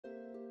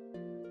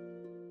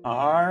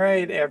All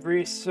right,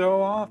 every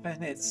so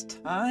often it's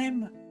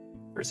time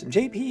for some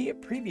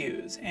JP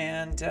previews.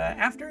 And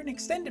after an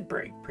extended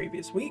break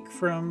previous week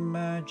from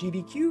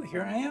GDQ,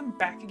 here I am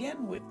back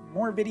again with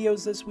more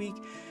videos this week.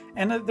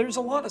 And there's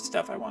a lot of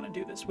stuff I want to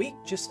do this week.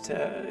 Just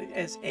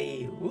as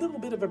a little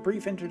bit of a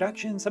brief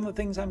introduction, some of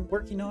the things I'm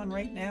working on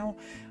right now.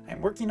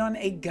 I'm working on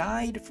a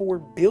guide for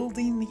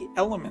building the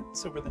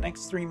elements over the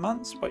next 3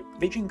 months. What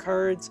vision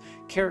cards,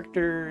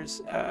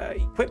 characters,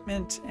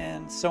 equipment,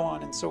 and so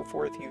on and so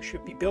forth you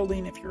should be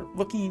building if you're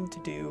looking to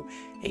do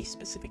a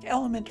specific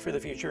element for the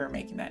future,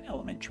 making that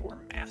element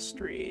your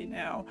mastery.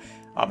 Now,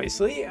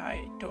 obviously,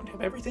 I don't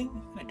have everything,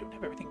 and I don't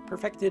have everything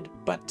perfected,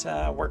 but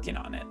working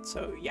on it.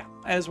 So yeah,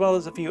 as well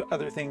as a few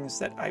other things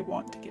that I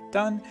want to get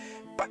done.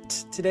 But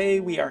today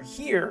we are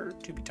here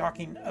to be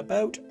talking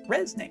about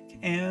Resnick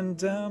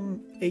and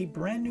a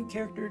brand new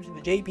character to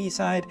the JP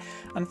side.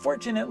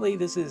 Unfortunately,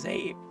 this is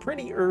a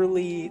pretty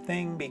early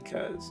thing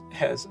because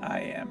as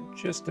I am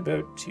just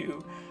about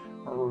to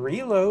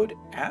reload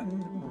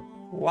and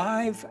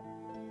live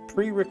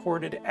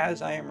pre-recorded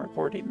as I am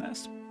recording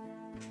this.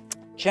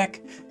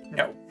 Check.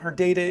 No, her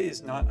data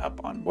is not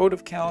up on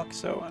Wotv Calc,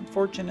 so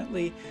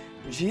unfortunately,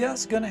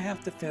 just gonna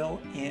have to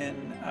fill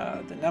in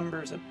the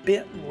numbers a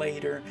bit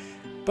later.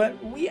 But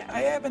I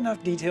have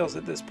enough details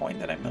at this point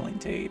that I'm willing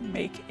to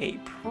make a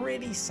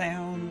pretty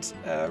sound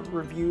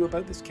review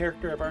about this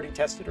character. I've already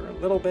tested her a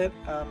little bit.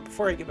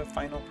 Before I give a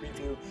final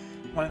preview,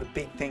 one of the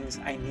big things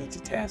I need to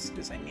test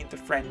is I need the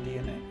friend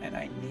unit, and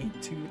I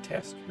need to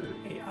test her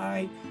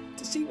AI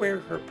to see where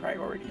her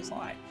priorities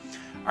lie.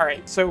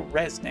 Alright, so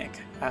Resnick.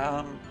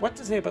 What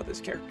to say about this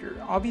character?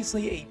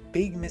 Obviously, a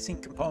big missing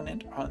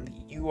component on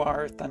the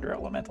UR Thunder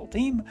Elemental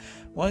team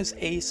was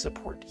a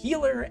support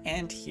healer,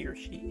 and here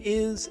she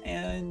is,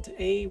 and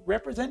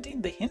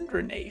representing the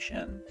Hindra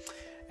Nation.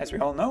 As we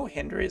all know,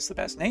 Hindra is the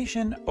best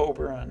nation,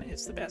 Oberon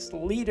is the best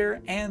leader,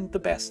 and the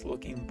best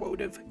looking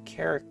Wotv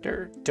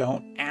character.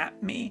 Don't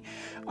at me.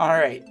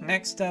 Alright,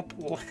 next up,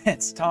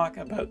 let's talk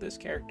about this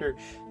character,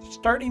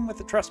 starting with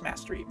the Trust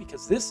Mastery,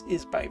 because this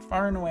is by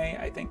far and away,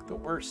 I think, the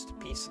worst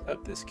piece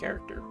of this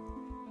character.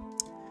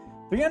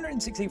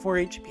 364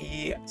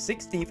 HP,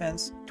 6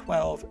 defense,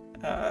 12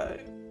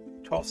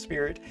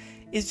 spirit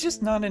is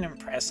just not an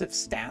impressive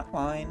stat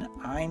line.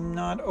 I'm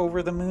not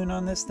over the moon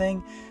on this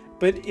thing.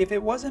 But if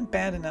it wasn't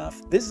bad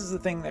enough, this is the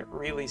thing that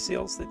really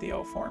seals the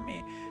deal for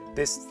me.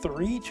 This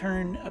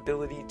 3-turn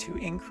ability to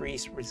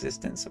increase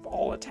resistance of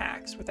all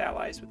attacks with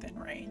allies within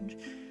range.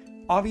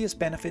 Obvious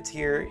benefits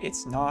here,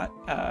 it's not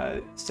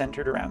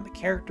centered around the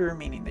character,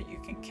 meaning that you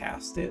can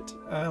cast it,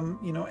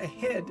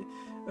 ahead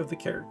of the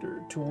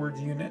character towards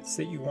units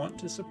that you want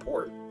to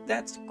support.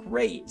 That's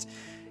great.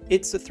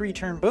 It's a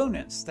 3-turn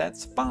bonus,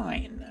 that's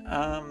fine.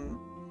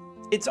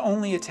 It's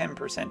only a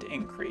 10%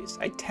 increase.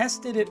 I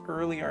tested it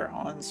earlier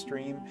on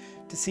stream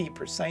to see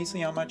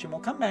precisely how much, and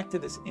we'll come back to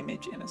this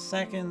image in a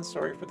second.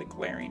 Sorry for the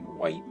glaring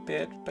white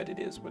bit, but it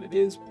is what it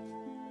is.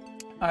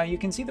 You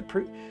can see the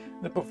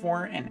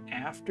before and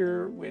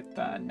after with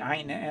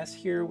 9S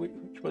here, which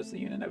was the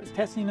unit I was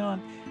testing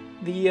on.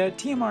 The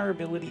TMR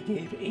ability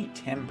gave a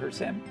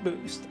 10%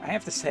 boost. I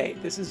have to say,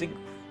 this is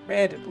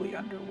incredibly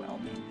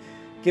underwhelming.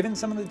 Given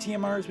some of the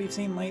TMRs we've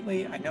seen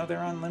lately, I know they're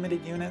on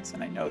limited units,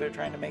 and I know they're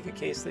trying to make a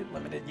case that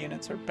limited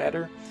units are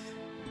better,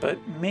 but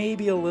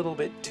maybe a little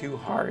bit too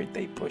hard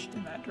they pushed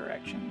in that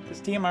direction.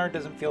 This TMR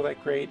doesn't feel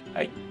that great.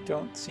 I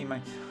don't see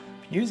my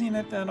using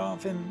it that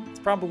often. It's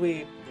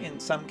probably in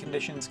some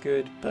conditions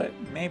good, but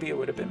maybe it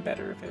would have been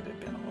better if it had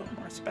been a little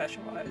more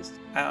specialized.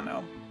 I don't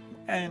know.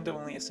 And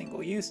only a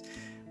single use.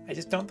 I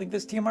just don't think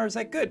this TMR is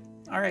that good.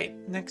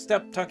 Alright, next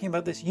up, talking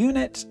about this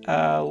unit,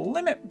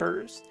 Limit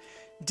Burst.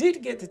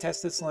 Did get to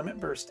test this Limit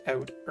Burst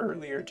out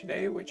earlier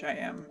today, which I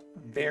am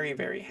very,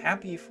 very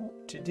happy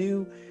to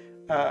do,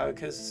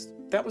 because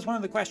that was one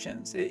of the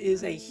questions. It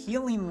is a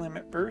healing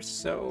Limit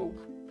Burst, so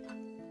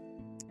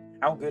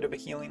how good of a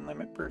healing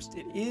Limit Burst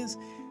it is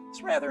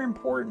rather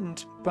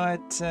important,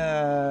 but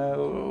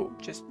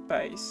just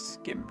by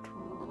skimmed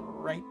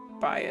right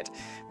by it.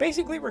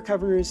 Basically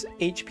recovers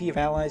HP of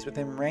allies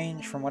within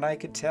range. From what I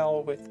could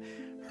tell with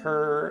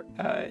her,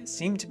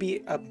 seemed to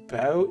be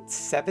about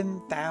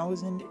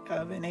 7,000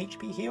 of an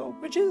HP heal,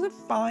 which is a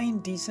fine,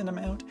 decent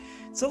amount.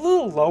 It's a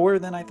little lower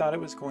than I thought it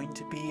was going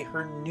to be.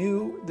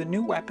 The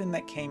new weapon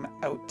that came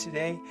out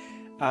today,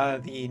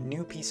 the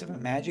new piece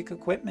of magic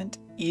equipment,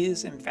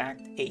 is in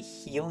fact a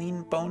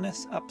healing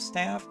bonus up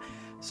staff.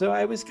 So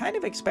I was kind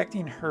of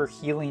expecting her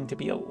healing to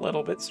be a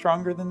little bit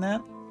stronger than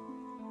that.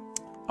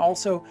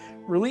 Also,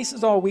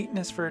 releases all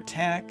weakness for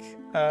attack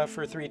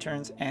for 3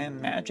 turns and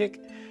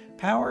magic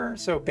power,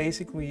 so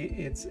basically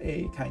it's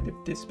a kind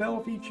of dispel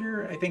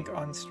feature. I think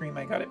on stream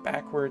I got it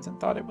backwards and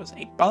thought it was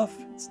a buff.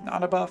 It's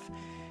not a buff.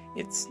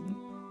 It's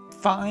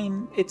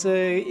fine. It's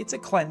a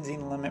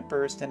cleansing limit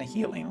burst and a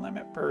healing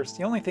limit burst.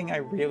 The only thing I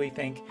really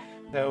think,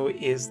 though,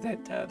 is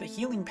that the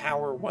healing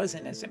power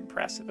wasn't as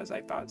impressive as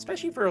I thought,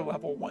 especially for a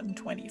level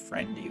 120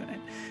 friend unit.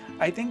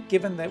 I think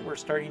given that we're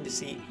starting to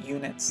see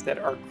units that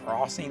are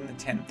crossing the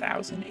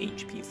 10,000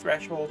 HP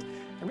threshold,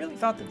 I really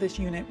thought that this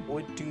unit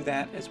would do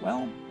that as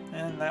well,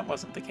 and that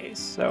wasn't the case.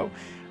 So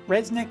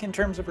Resnick, in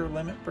terms of her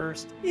limit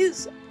burst,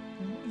 is,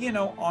 you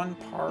know, on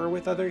par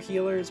with other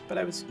healers, but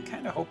I was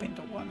kind of hoping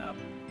to one-up.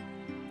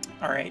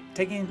 Alright,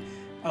 taking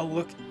a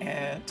look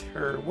at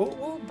her,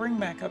 we'll bring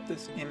back up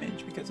this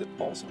image because it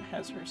also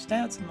has her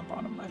stats in the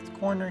bottom left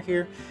corner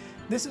here.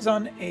 This is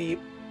on a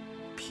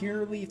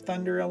purely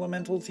Thunder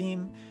Elemental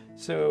team,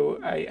 so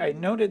I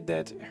noted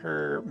that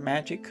her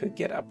magic could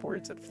get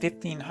upwards of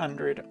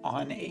 1500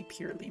 on a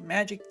purely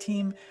magic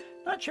team.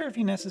 Not sure if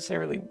you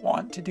necessarily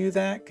want to do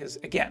that, because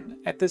again,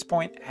 at this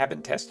point,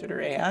 haven't tested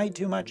her AI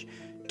too much.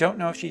 Don't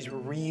know if she's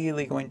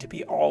really going to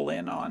be all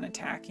in on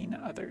attacking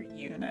other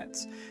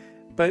units.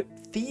 But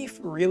Thief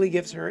really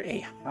gives her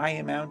a high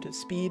amount of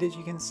speed, as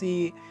you can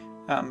see.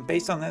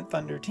 Based on that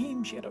Thunder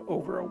team, she had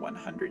over a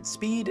 100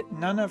 speed.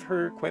 None of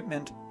her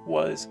equipment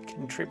was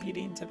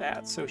contributing to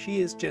that, so she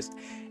is just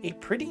a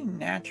pretty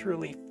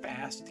naturally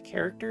fast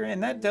character,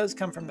 and that does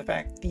come from the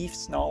fact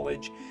Thief's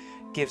knowledge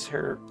gives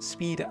her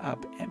speed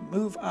up and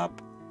move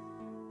up.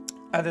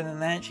 Other than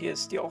that, she has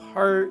Steel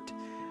Heart,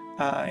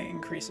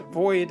 increase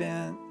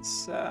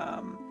avoidance,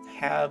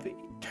 have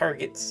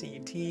target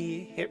CT,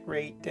 hit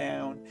rate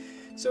down.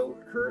 So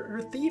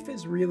her Thief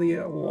is really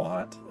a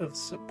lot of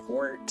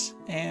support,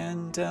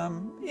 and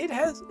it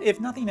has, if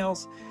nothing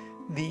else,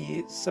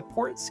 the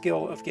support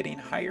skill of getting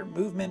higher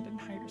movement and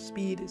higher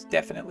speed is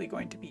definitely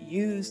going to be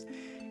used.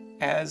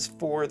 As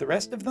for the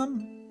rest of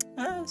them,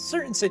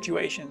 certain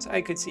situations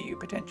I could see you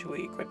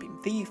potentially equipping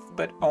Thief,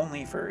 but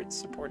only for its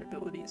support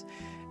abilities.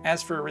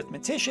 As for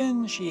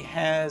Arithmetician, she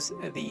has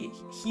the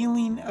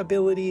healing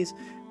abilities,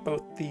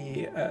 both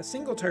the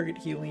single target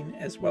healing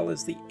as well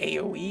as the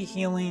AoE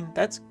healing.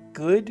 That's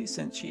good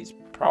since she's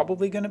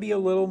probably going to be a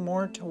little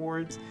more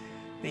towards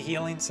the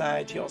healing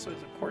side. She also,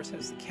 of course,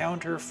 has the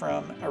counter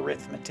from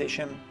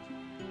Arithmetician.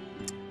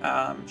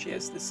 She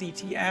has the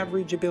CT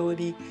average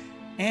ability,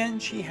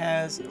 and she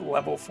has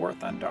level 4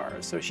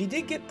 Thundara. So she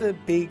did get the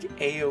big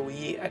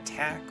AoE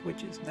attack,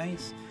 which is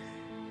nice.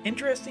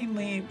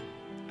 Interestingly,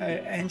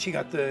 and she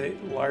got the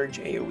large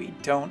AoE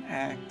Don't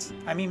Act.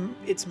 I mean,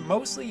 it's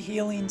mostly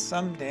healing,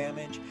 some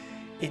damage.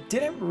 It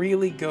didn't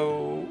really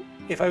go,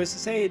 if I was to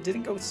say, it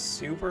didn't go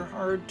super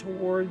hard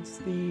towards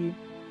the,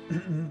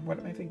 what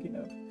am I thinking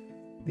of?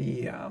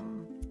 The,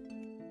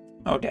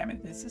 oh damn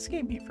it, this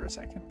escaped me for a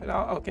second, but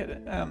I'll get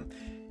it.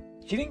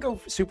 She didn't go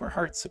super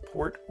hard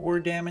support or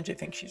damage. I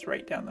think she's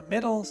right down the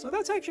middle, so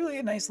that's actually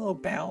a nice little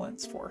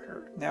balance for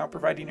her. Now,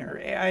 providing her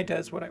AI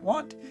does what I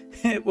want,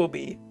 it will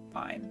be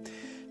fine.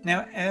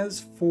 Now,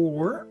 as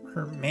for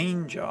her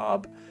main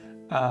job,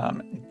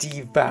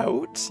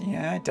 Devout,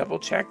 yeah, I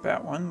double-checked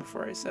that one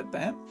before I said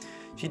that.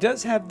 She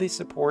does have the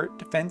support,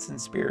 defense,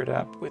 and spirit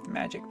up with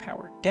magic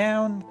power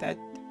down. That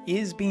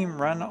is being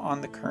run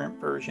on the current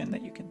version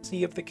that you can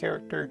see of the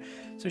character.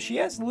 So she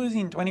is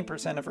losing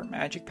 20% of her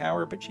magic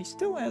power, but she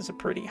still has a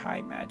pretty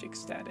high magic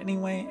stat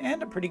anyway,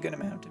 and a pretty good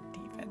amount of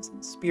defense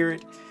and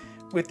spirit,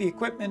 with the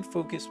equipment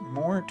focused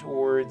more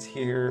towards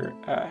here,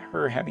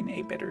 her having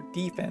a better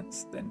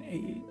defense than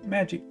a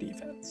magic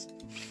defense.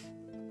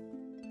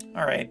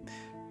 Alright,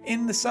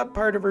 in the sub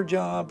part of her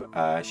job,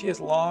 she has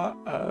Law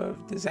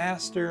of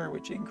Disaster,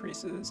 which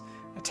increases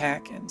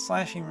attack and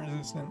slashing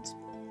resistance,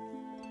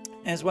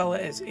 as well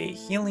as a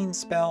healing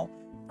spell.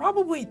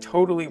 Probably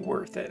totally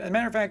worth it. As a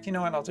matter of fact, you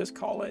know what, I'll just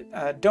call it.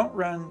 Don't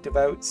run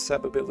Devout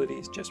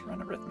sub-abilities, just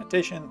run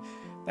Arithmetician.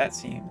 That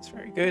seems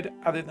very good.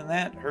 Other than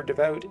that, her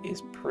Devout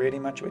is pretty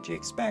much what you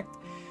expect.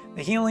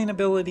 The healing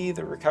ability,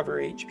 the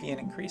recover HP and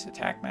increase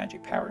attack,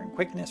 magic power, and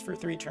quickness for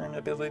 3-turn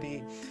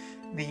ability.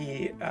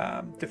 The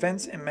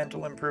defense and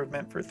mental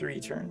improvement for 3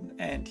 turns,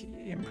 and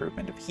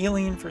improvement of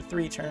healing for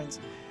 3 turns.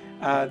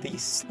 The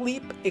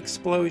sleep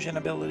explosion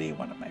ability,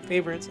 one of my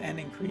favorites, and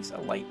increase a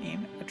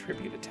lightning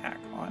attribute attack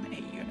on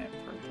a unit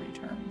for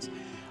 3 turns.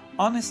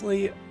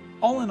 Honestly,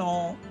 all in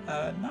all,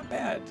 not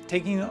bad.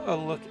 Taking a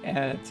look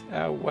at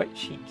what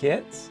she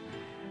gets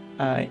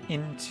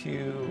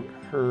into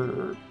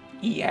her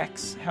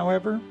EX,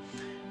 however,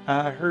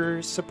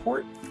 her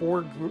support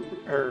for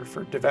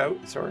Devout,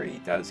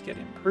 does get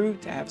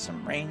improved to have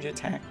some range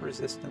attack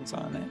resistance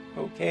on it.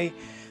 Okay.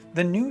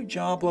 The new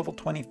job level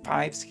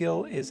 25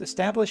 skill is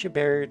establish a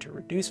barrier to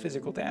reduce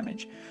physical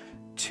damage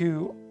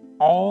to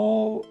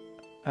all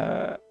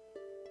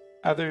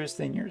others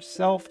than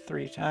yourself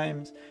 3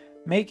 times.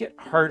 Make it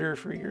harder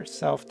for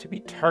yourself to be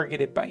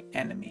targeted by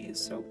enemies.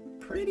 So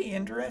pretty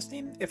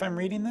interesting if I'm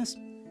reading this.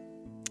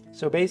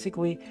 So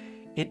basically,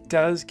 it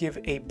does give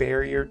a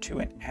barrier to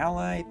an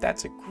ally.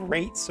 That's a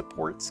great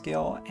support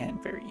skill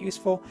and very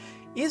useful.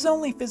 Is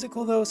only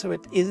physical though, so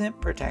it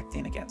isn't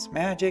protecting against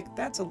magic.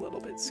 That's a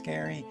little bit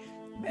scary.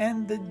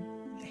 And the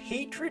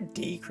hatred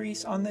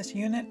decrease on this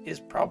unit is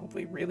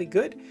probably really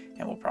good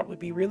and will probably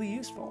be really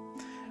useful.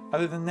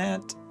 Other than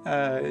that,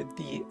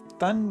 the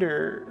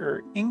thunder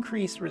or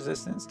increased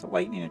resistance to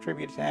lightning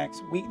attribute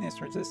attacks,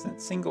 weakness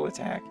resistance single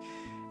attack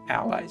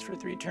allies for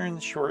 3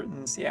 turns,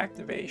 shortens the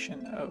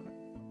activation of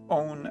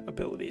own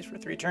abilities for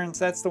 3 turns.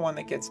 That's the one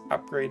that gets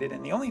upgraded,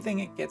 and the only thing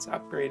it gets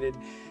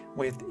upgraded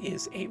with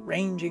is a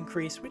range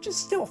increase, which is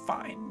still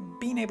fine.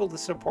 Being able to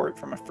support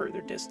from a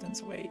further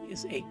distance away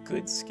is a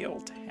good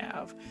skill to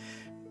have.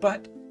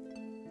 But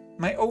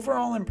my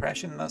overall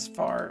impression thus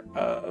far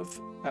of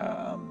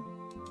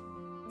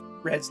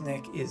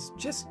Resnick is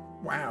just,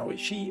 wow, is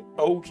she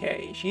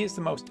okay? She is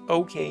the most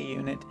okay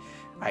unit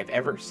I've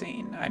ever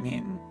seen. I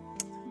mean,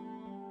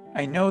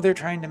 I know they're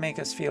trying to make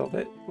us feel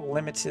that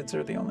limiteds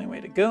are the only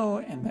way to go,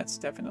 and that's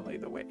definitely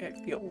the way I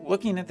feel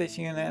looking at this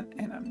unit,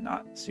 and I'm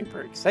not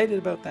super excited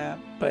about that,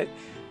 but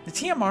the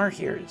TMR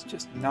here is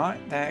just not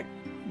that...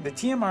 The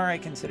TMR I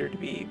consider to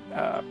be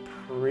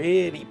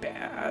pretty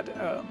bad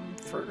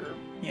for,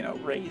 you know,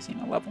 raising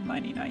a level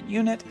 99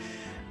 unit.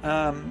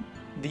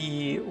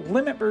 The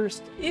limit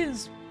burst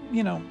is,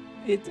 you know,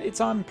 it's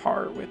on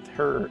par with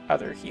her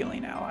other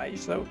healing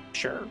allies, so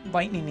sure,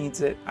 lightning needs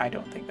it. I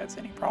don't think that's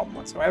any problem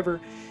whatsoever.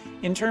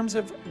 In terms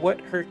of what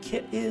her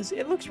kit is,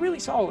 it looks really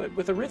solid,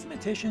 with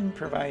Arithmetician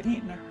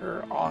providing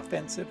her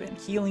offensive and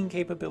healing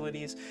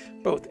capabilities,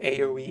 both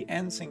AoE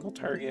and single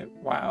target,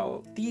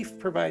 while Thief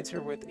provides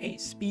her with a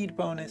speed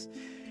bonus,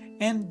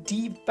 and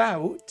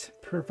Devout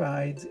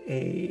provides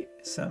an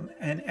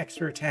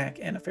extra attack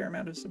and a fair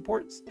amount of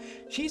supports.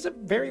 She's a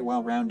very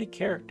well-rounded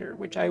character,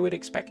 which I would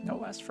expect no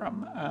less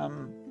from.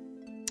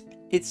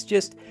 It's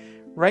just,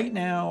 right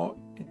now,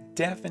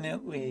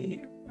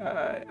 definitely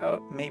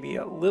maybe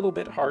a little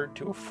bit hard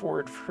to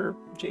afford for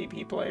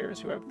JP players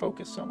who have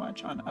focused so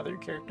much on other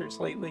characters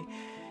lately.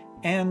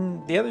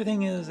 And the other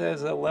thing is,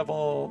 as a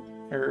level,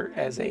 or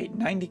as a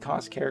 90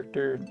 cost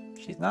character,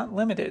 she's not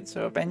limited,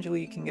 so eventually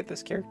you can get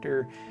this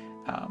character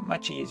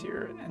much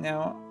easier.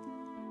 Now,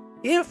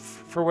 if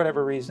for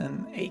whatever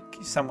reason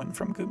someone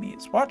from Gumi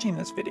is watching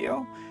this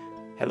video,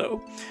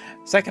 hello.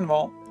 Second of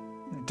all,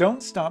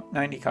 don't stop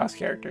 90 cost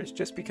characters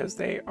just because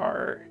they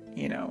are,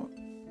 you know,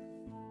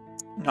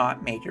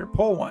 not major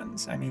pull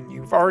ones. I mean,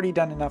 you've already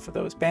done enough of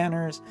those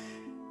banners.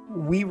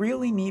 We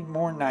really need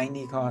more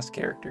 90 cost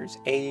characters,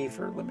 A,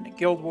 for limited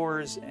guild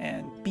wars,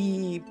 and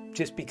B,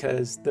 just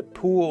because the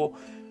pool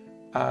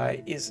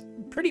is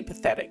pretty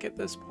pathetic at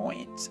this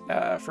point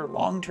for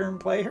long-term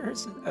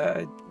players,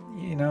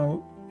 you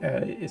know,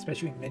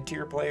 especially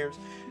mid-tier players,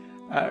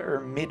 or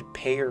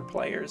mid-payer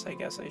players, I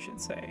guess I should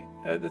say.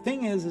 The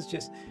thing is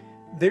just,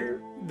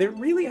 there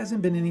really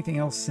hasn't been anything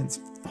else since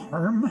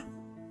Farm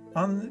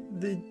on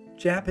the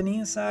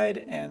Japanese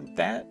side, and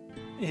that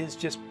is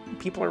just,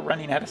 people are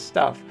running out of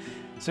stuff.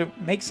 So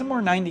make some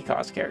more 90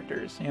 cost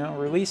characters, you know,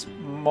 release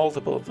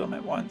multiple of them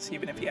at once,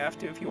 even if you have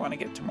to. If you want to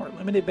get to more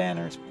limited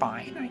banners,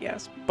 fine, I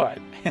guess, but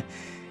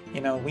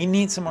you know, we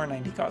need some more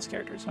 90 cost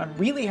characters. So I'm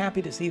really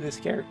happy to see this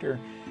character.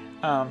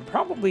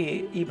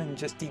 Probably even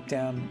just deep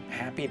down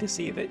happy to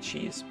see that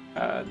she's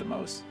the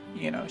most,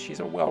 you know,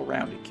 she's a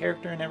well-rounded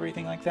character and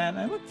everything like that, and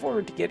I look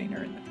forward to getting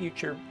her in the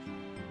future.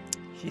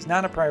 She's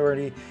not a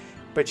priority,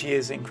 but she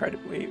is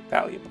incredibly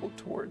valuable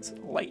towards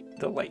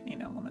the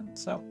lightning element.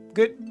 So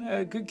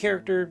good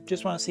character.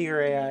 Just want to see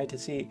her AI to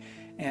see,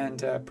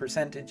 and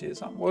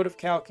percentages on Wotv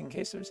calc in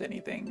case there's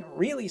anything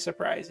really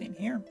surprising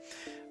here.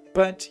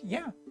 But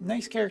yeah,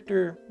 nice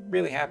character.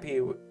 Really happy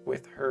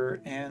with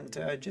her. And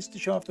just to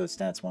show off those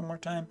stats one more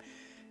time,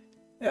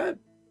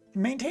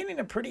 maintaining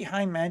a pretty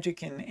high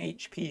magic and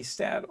HP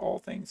stat, all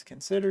things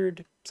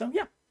considered. So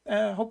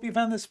yeah, hope you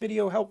found this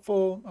video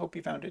helpful. Hope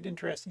you found it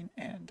interesting,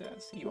 and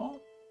see you all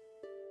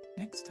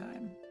next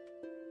time.